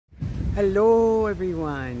Hello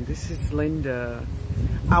everyone, this is Linda.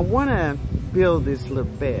 I want to build this little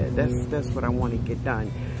bed. That's what I want to get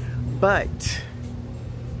done. But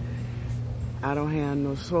I don't have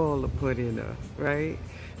no soil to put in it, right?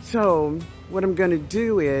 So what I'm going to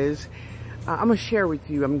do is I'm going to share with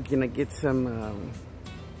you. I'm going to get some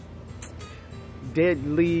dead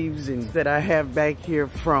leaves that I have back here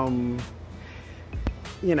from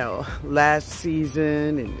last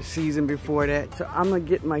season and the season before that. So I'm gonna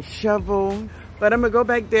get my shovel, but I'm gonna go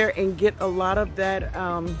back there and get a lot of that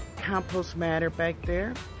compost matter back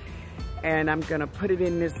there, and I'm gonna put it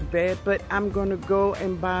in this bed. But I'm gonna go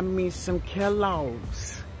and buy me some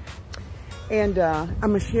Kellogg's, and I'm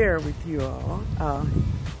gonna share with you all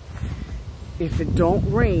if it don't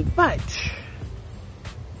rain, but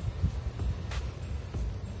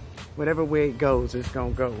whatever way it goes, it's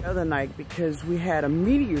gonna go. The other night, because we had a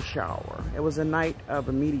meteor shower. It was a night of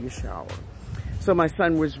a meteor shower. So my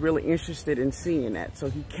son was really interested in seeing that. So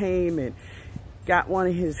he came and got one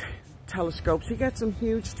of his telescopes. He got some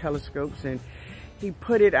huge telescopes, and he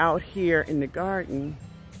put it out here in the garden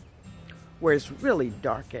where it's really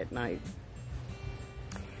dark at night,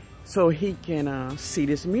 so he can see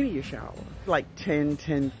this meteor shower, like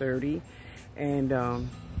 10:30. And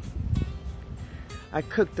I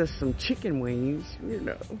cooked us some chicken wings,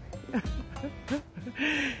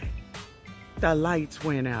 The lights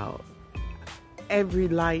went out. Every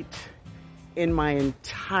light in my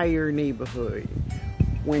entire neighborhood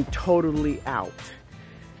went totally out.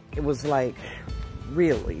 It was like,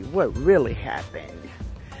 really, what really happened?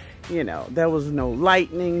 There was no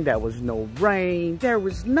lightning, there was no rain, there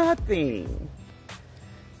was nothing.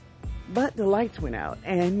 But the lights went out,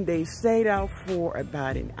 and they stayed out for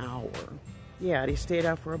about an hour. Yeah, they stayed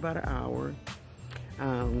out for about an hour.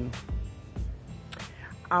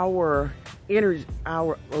 Our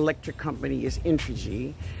electric company is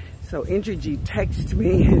Entergy. So Entergy texts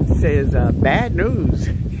me and says, bad news.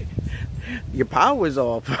 Your power's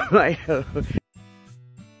off.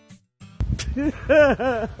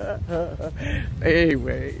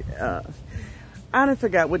 Anyway, I don't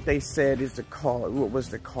forget what they said is the cause, what was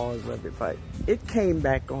the cause of it, but it came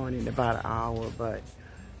back on in about an hour. But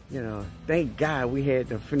thank God we had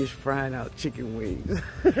to finish frying out chicken wings.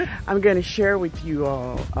 I'm going to share with you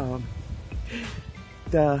all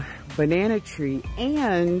the banana tree,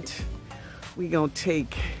 and we're going to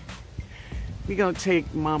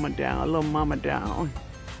take mama down, little mama down.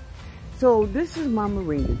 So this is my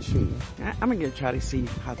moringa tree. I'm going to try to see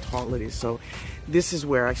how tall it is. So this is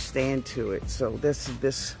where I stand to it. So this,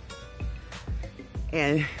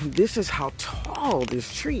 and this is how tall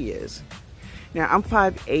this tree is. Now, I'm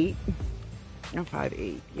 5'8". I'm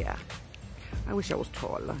 5'8", yeah. I wish I was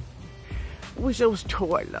taller.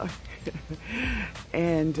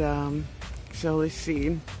 And so let's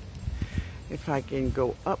see if I can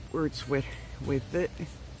go upwards with it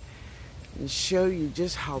and show you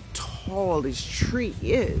just how tall this tree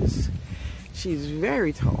is. She's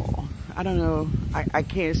very tall. I don't know, I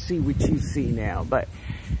can't see what you see now, but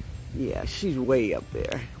yeah, she's way up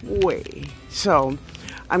there, way. So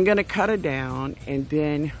I'm gonna cut her down, and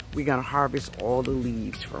then we're gonna harvest all the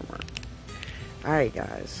leaves from her. All right,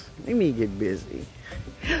 guys, let me get busy.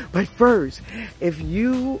 But first, if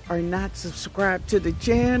you are not subscribed to the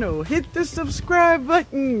channel, hit the subscribe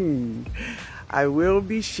button. I will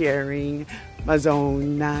be sharing my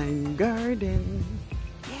Zone 9 garden.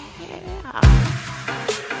 Yeah.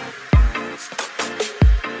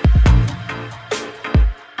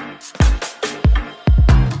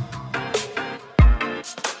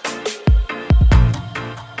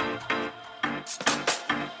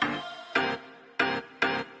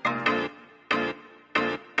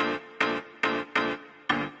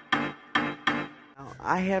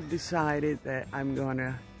 I have decided that I'm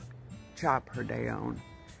gonna chop her down.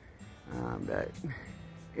 That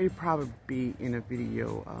it'll probably be in a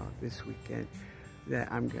video this weekend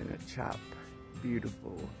that I'm gonna chop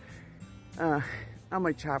beautiful. I'm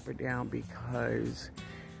gonna chop her down because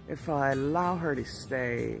if I allow her to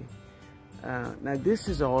stay, now this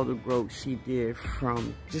is all the growth she did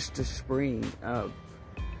from just the spring of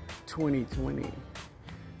 2020.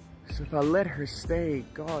 So if I let her stay,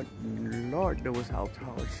 God, Lord knows how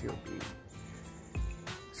tall she'll be.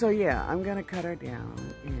 So yeah, I'm gonna cut her down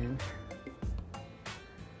and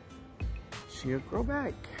she'll grow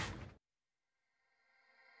back.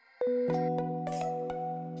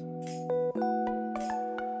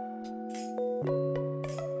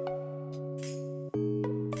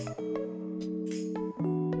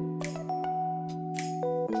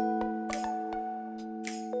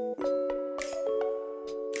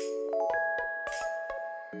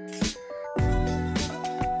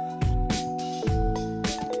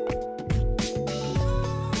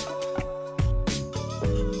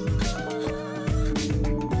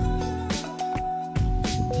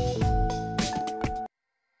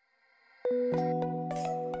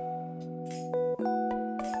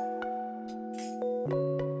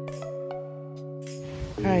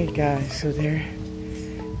 Alright guys, so there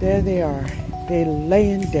they are. They're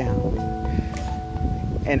laying down.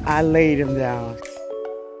 And I laid them down.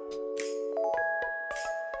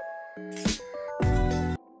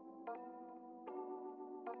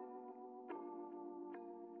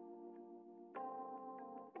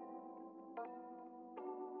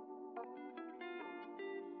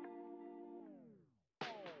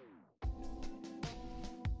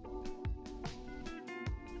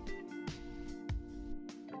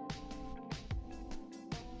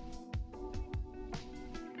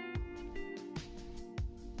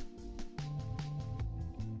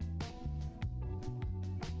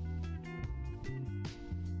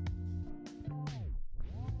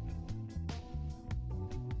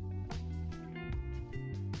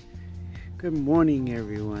 Good morning,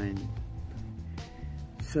 everyone.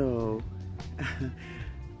 So,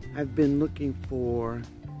 I've been looking for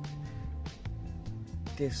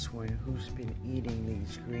this one who's been eating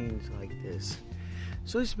these greens like this.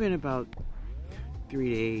 So it's been about 3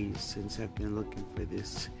 days since I've been looking for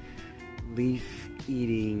this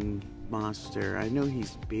leaf-eating monster. I know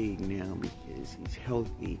he's big now because he's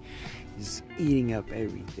healthy. He's eating up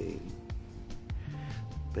everything.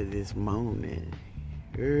 But this morning,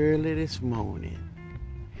 early this morning,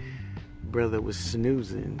 brother was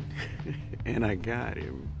snoozing and I got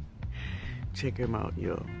him. Check him out,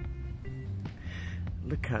 yo.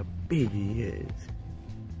 Look how big he is.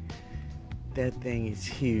 That thing is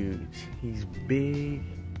huge. He's big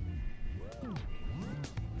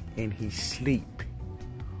and he sleep.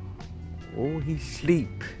 Oh, he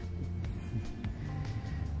sleep.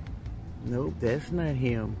 Nope, that's not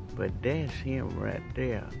him, but that's him right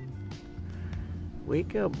there.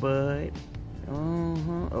 Wake up, bud.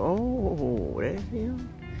 Oh, that's him.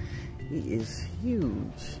 He is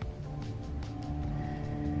huge.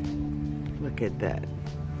 Look at that.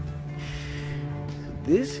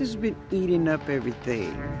 This has been eating up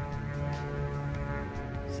everything.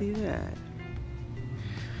 See that?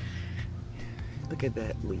 Look at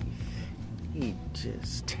that leaf. He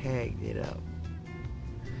just tagged it up.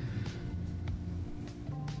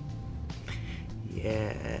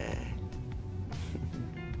 Yeah.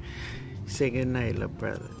 Say goodnight, little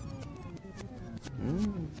brother.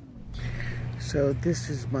 So this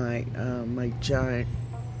is my my giant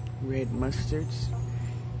red mustards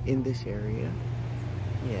in this area.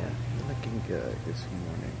 Yeah, looking good this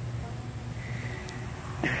morning.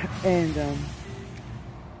 And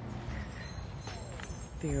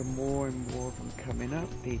there are more and more of them coming up.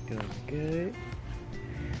 They doing good.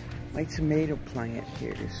 My tomato plant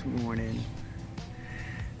here this morning.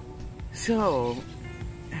 So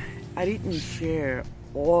I didn't share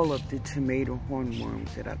all of the tomato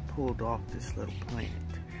hornworms that I pulled off this little plant.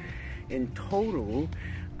 In total,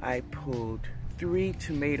 I pulled 3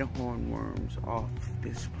 tomato hornworms off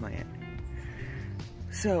this plant.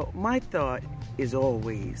 So my thought is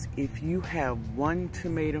always, if you have 1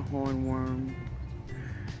 tomato hornworm,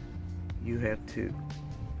 you have 2.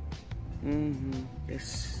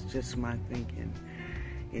 That's just my thinking.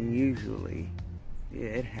 And usually, yeah,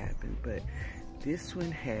 it happened, but this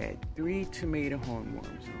one had 3 tomato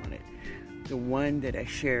hornworms on it. The one that I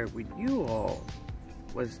shared with you all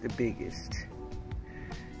was the biggest.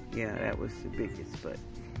 Yeah, that was the biggest, but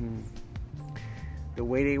the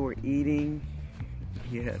way they were eating,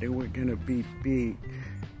 yeah, they were gonna be big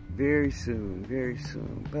very soon,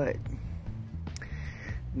 but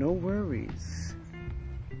no worries.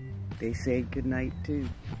 They say goodnight too.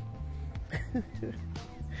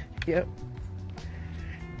 Yep.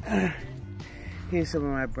 Here's some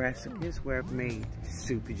of my brassicas where I've made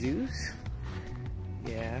super juice.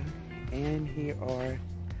 Yeah, and here are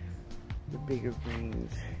the bigger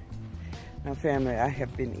greens. Now family, I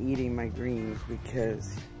have been eating my greens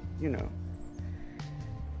because, you know,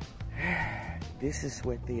 this is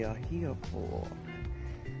what they are here for.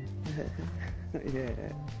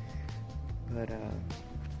 Yeah, but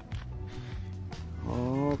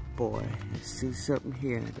oh boy, I see something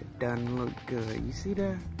here that doesn't look good. You see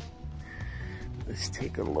that? Let's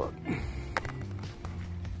take a look.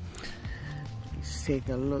 Let's take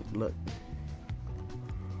a look.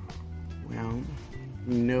 Well,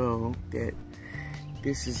 you know that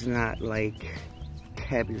this is not like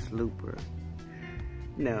cabbage looper.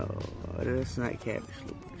 No, that's not cabbage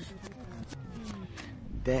loopers.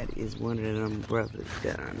 That is one of them brothers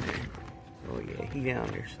down there. Oh yeah, he down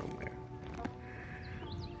there somewhere.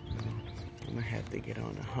 I'm gonna have to get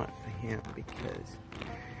on the hunt for him because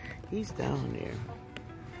he's down there.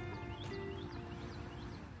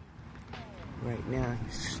 Right now,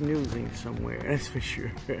 he's snoozing somewhere, that's for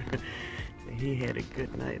sure. He had a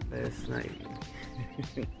good night last night.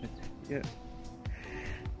 Yeah.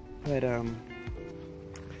 But let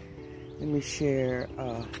me share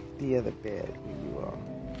the other bed with you all.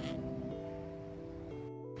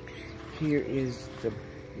 Here is the,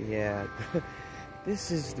 yeah,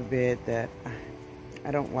 this is the bed that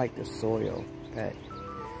I don't like the soil, but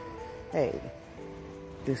hey,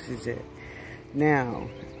 this is it. Now,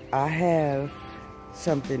 I have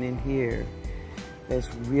something in here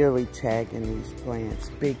that's really tagging these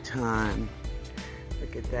plants big time.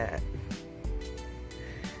 Look at that.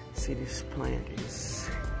 See, this plant is,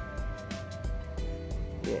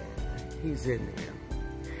 yeah, he's in there.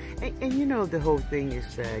 And you know, the whole thing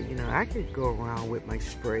is that, you know, I could go around with my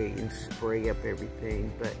spray and spray up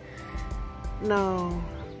everything, but no.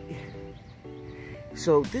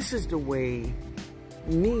 So this is the way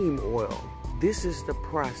neem oil, this is the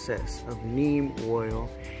process of neem oil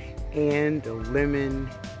and the lemon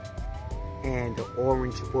and the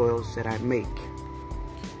orange oils that I make.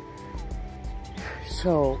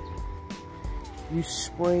 So you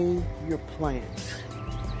spray your plants,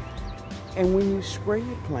 and when you spray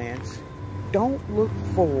your plants, don't look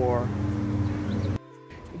for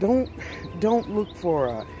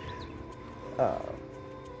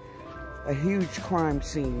a huge crime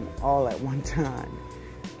scene all at one time,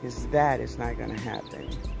 because that is not going to happen.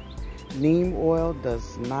 Neem oil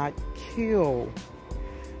does not kill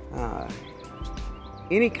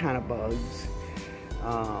any kind of bugs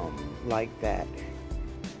like that.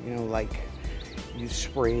 You know, like you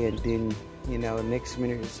spray and then, you know, next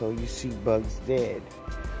minute or so you see bugs dead.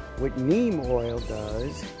 What neem oil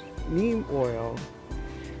does, neem oil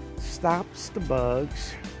stops the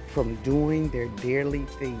bugs from doing their daily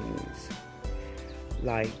things,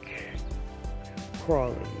 like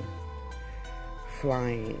crawling,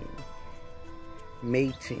 flying,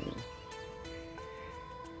 mating,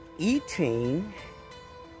 eating,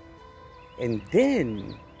 and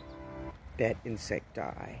then that insect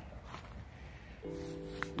die.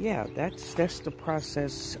 Yeah, that's the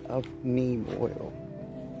process of neem oil.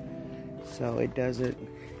 So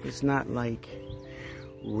it's not like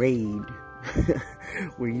Raid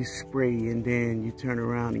where you spray and then you turn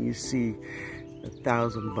around and you see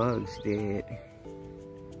 1,000 bugs dead.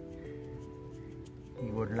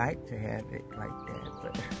 You would like to have it like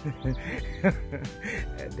that,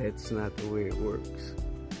 but that's not the way it works.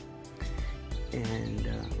 And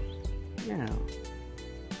yeah,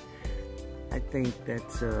 I think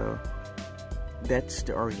that's the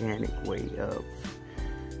organic way of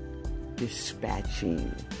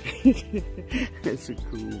dispatching. That's a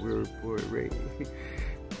cool word for it, right?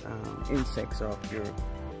 Insects off your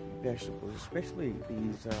vegetables, especially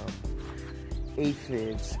these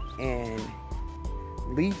aphids and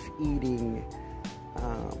leaf-eating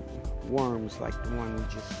worms like the one we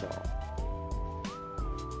just saw.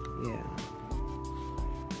 Yeah.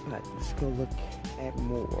 But let's go look at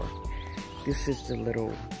more. This is the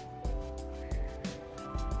little,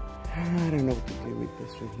 I don't know what to do with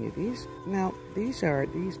this one here.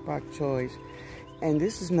 These bok choys, and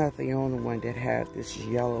this is not the only one that had this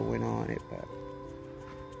yellowing on it, but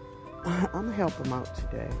I'm gonna help them out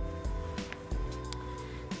today.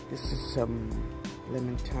 This is some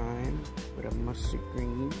lemon thyme with a mustard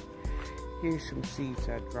green. Here's some seeds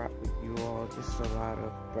I dropped with you all, just a lot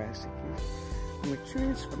of brassicas. I'm gonna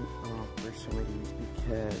transfer for some of these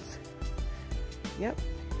because, yep,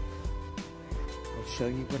 I'll show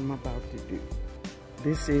you what I'm about to do.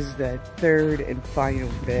 This is the third and final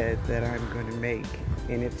bed that I'm gonna make,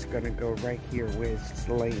 and it's gonna go right here where it's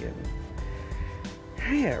laying.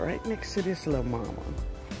 Yeah, right next to this little mama.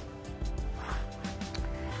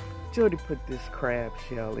 Jody put this crab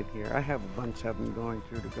shell in here. I have a bunch of them going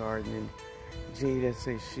through the garden, and Jada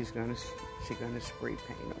says she's gonna spray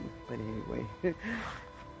paint them. But anyway,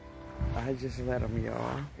 I just let them,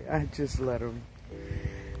 y'all. I just let them.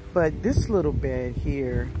 But this little bed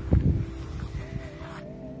here,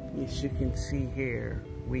 as you can see here,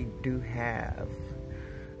 we do have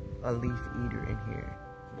a leaf eater in here.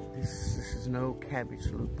 This is no cabbage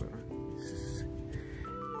looper. This is,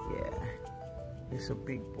 yeah, it's a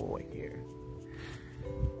big boy here.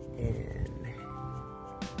 And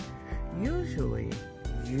usually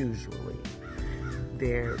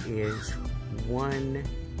there is one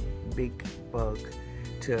big bug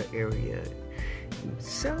to an area.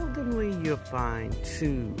 Seldomly you'll find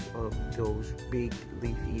two of those big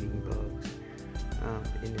leaf-eating bugs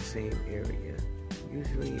in the same area.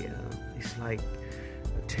 Usually it's like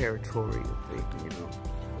a territorial thing, you know.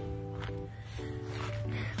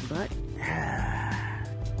 But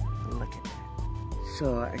look at that.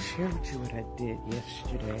 So I shared with you what I did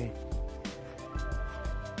yesterday.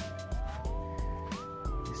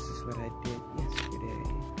 This is what I did yesterday.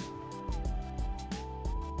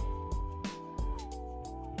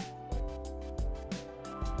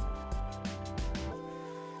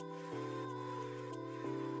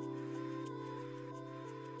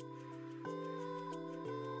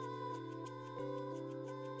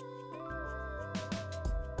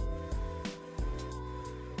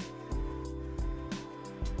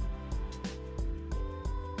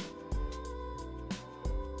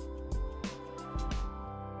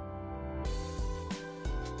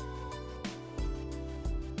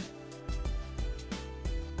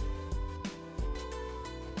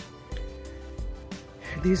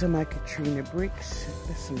 These are my Katrina bricks.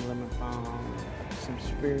 There's some lemon balm, some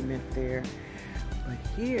spearmint there. But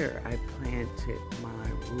here I planted my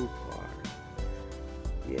rhubarb.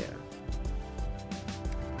 Yeah.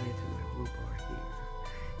 I planted my rhubarb here.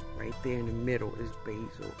 Right there in the middle is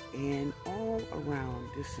basil. And all around,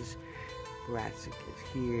 this is brassicas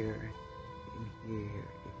here, and here,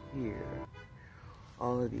 and here.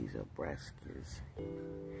 All of these are brassicas.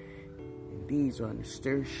 And these are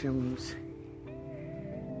nasturtiums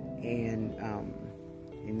and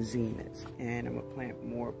zeniths. And I'm gonna plant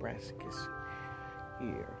more brassicas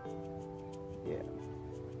here. Yeah.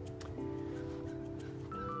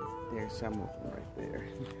 There's some of them right there.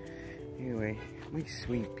 Anyway, my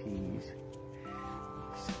sweet peas.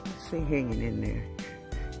 Stay hanging in there.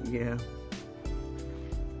 Yeah.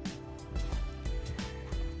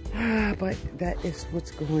 But that is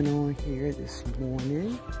what's going on here this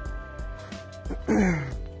morning.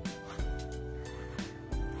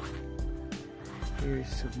 Here's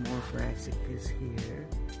some more brassicas here.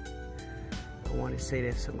 I want to say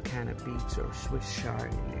there's some kind of beets or Swiss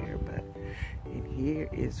chard in there, but and here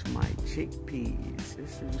is my chickpeas.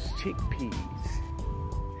 This is chickpeas.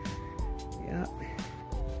 Yep.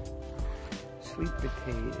 Sweet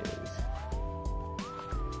potatoes.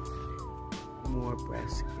 More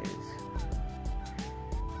brassicas.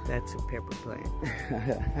 That's a pepper plant.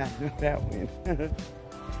 I know that one.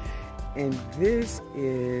 And this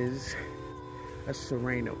is a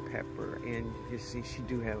serrano pepper, and you see she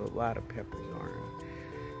do have a lot of peppers on her.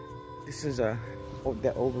 This is the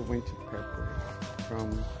overwinter pepper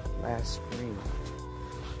from last spring.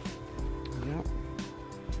 Yep.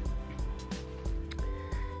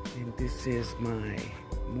 And this is my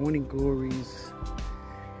morning glories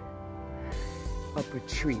upper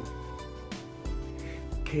tree.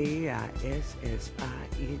 Kissing.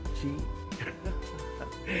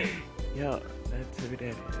 Yo, that's who that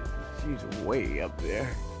is. She's way up there.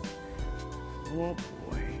 Oh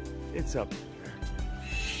boy, it's up there.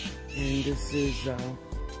 And this is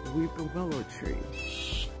weeping willow tree.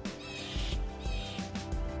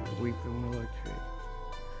 Weeping willow tree.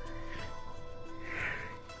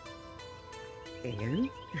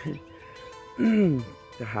 And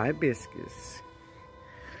the hibiscus.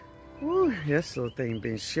 Woo, this little thing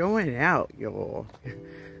been showing out, y'all.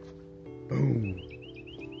 Boom.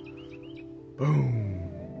 Boom.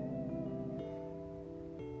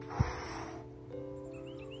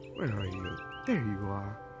 Where are you? There you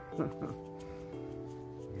are.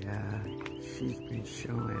 Yeah, she's been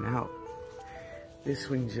showing out. This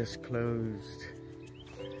one just closed.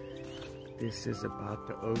 This is about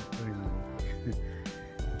to open.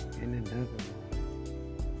 And another one.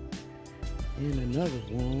 And another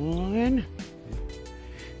one.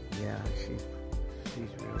 Yeah, she's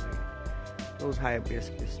really, those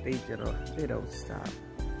hibiscus, they don't stop.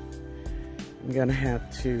 I'm gonna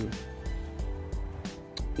have to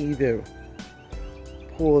either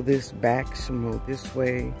pull this back some more this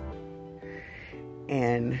way,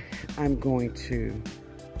 and I'm going to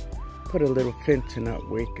put a little fencing up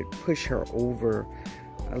where it could push her over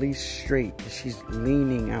at least straight, because she's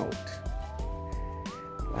leaning out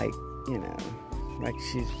like, you know, like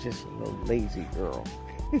she's just a little lazy girl.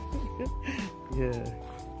 Yeah.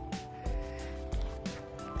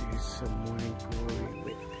 There's some morning glory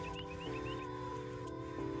with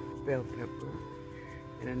bell pepper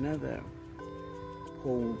and another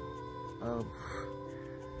pole of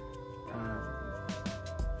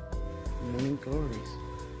morning glories.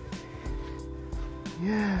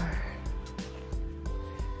 Yeah.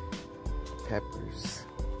 Peppers.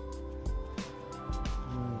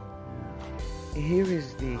 And here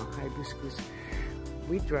is the hibiscus.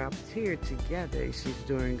 We dropped here together. She's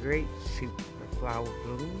doing great. The flower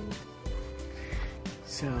bloomed.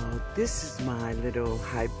 So this is my little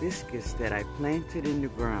hibiscus that I planted in the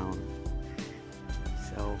ground.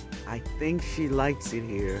 So I think she likes it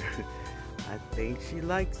here. I think she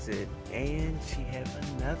likes it. And she has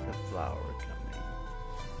another flower coming.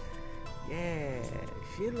 Yeah,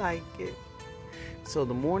 she like it. So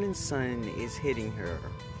the morning sun is hitting her.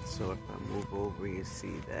 So if I move over, you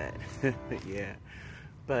see that. Yeah.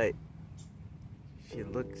 But she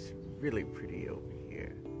looks really pretty over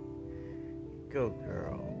here. Go,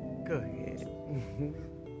 girl. Go ahead.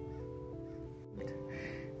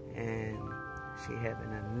 And she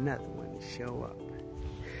having another one show up.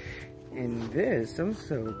 And this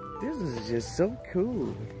is just so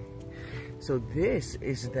cool. So this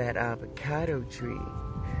is that avocado tree.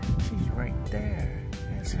 She's right there.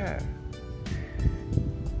 That's her.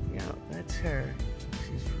 Yeah, that's her.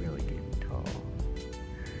 She's really getting tall.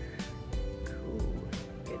 Cool.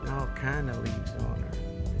 Getting all kind of leaves on her.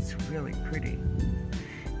 It's really pretty.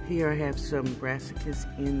 Here I have some brassicas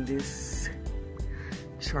in this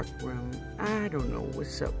truck room. I don't know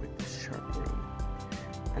what's up with this truck room.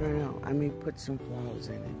 I don't know. I may put some flowers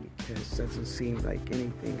in it because it doesn't seem like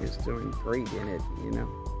anything is doing great in it, you know.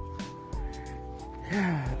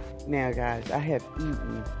 Now, guys, I have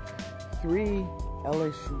eaten 3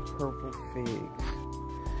 LSU purple figs.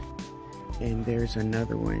 And there's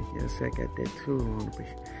another one. Yes, I got that too on, but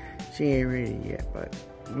she ain't ready yet, but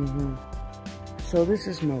So this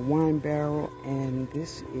is my wine barrel, and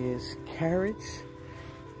this is carrots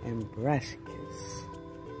and brassicas.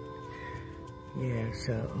 Yeah,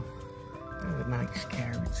 so there's nice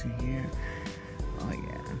carrots in here. Oh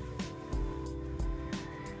yeah.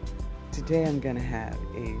 Today I'm gonna have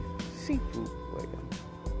a seafood boil.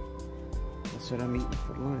 That's what I'm eating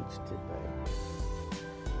for lunch today.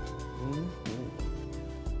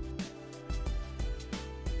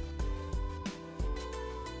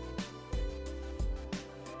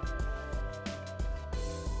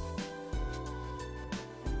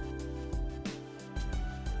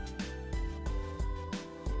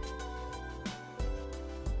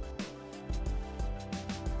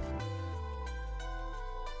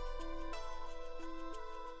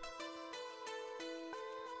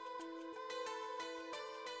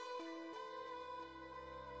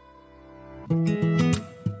 Mm-hmm.